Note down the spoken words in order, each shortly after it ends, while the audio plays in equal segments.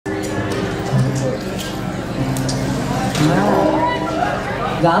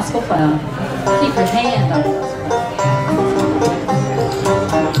Alright. Gospel plow. Keep your hand on it.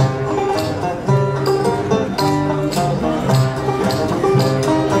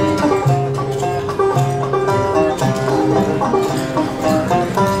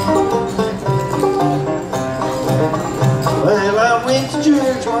 Well, I went to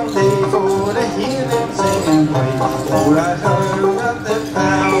church one day for to hear them sing and play. Oh, I heard about that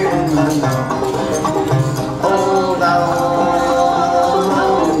power on my lawn. Hold on,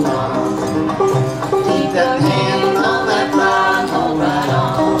 hold on. Keep that hand on that line, hold right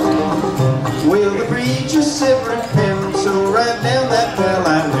on. Well, the preacher said repent, so right down that well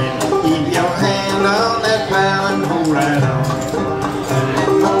I went. Keep your hand on that plow and hold right on.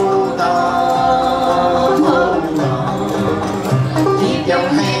 Hold on, hold on. Keep your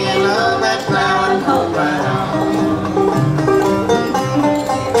hand on that plow and hold right on.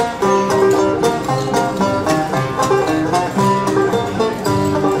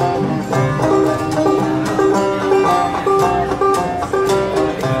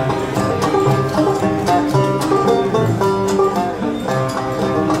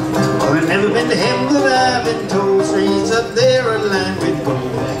 Well, I've never been to heaven, but I've been told streets up there are lined with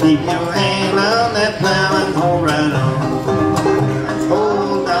gold. Keep your hand on that plow and hold right on.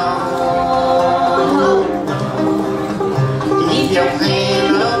 Hold on, hold on. Keep your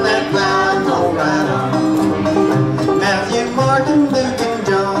hand on that plow and hold right on. Matthew, Mark, and Luke, and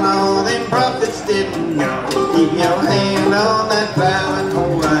John, all them prophets didn't go. Keep your hand on that plow and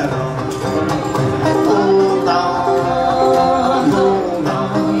hold right on. Hold on, hold on.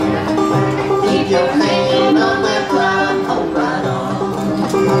 Keep your hand on that plow and hold right on.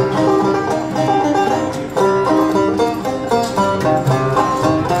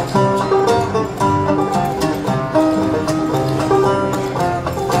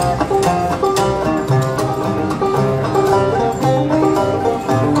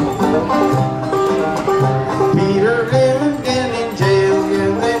 Peter lived in jail,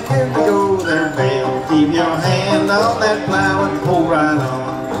 you let him go their bail. Keep your hand on that plow and hold right on.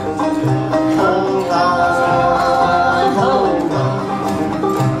 Hold on, hold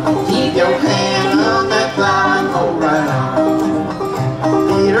on. Keep your hand on that plow and hold right on.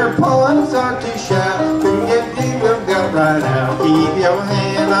 Peter, Paul, and start to shout, couldn't get your gut right out. Keep your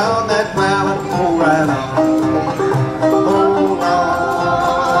hand on that plow and hold right on. Hold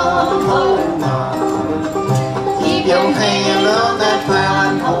on, hold on. Keep your hand on that plow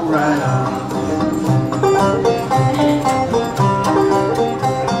and hold right on.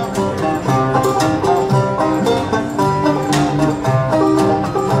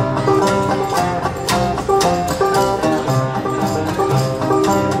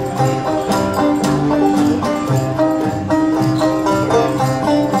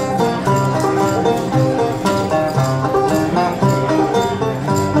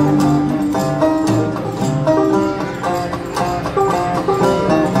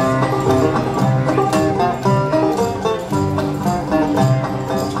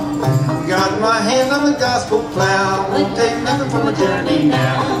 Got my hand on the gospel plow, won't take nothing from a journey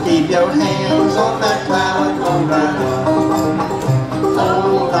now. Keep your hands on that plow and hold right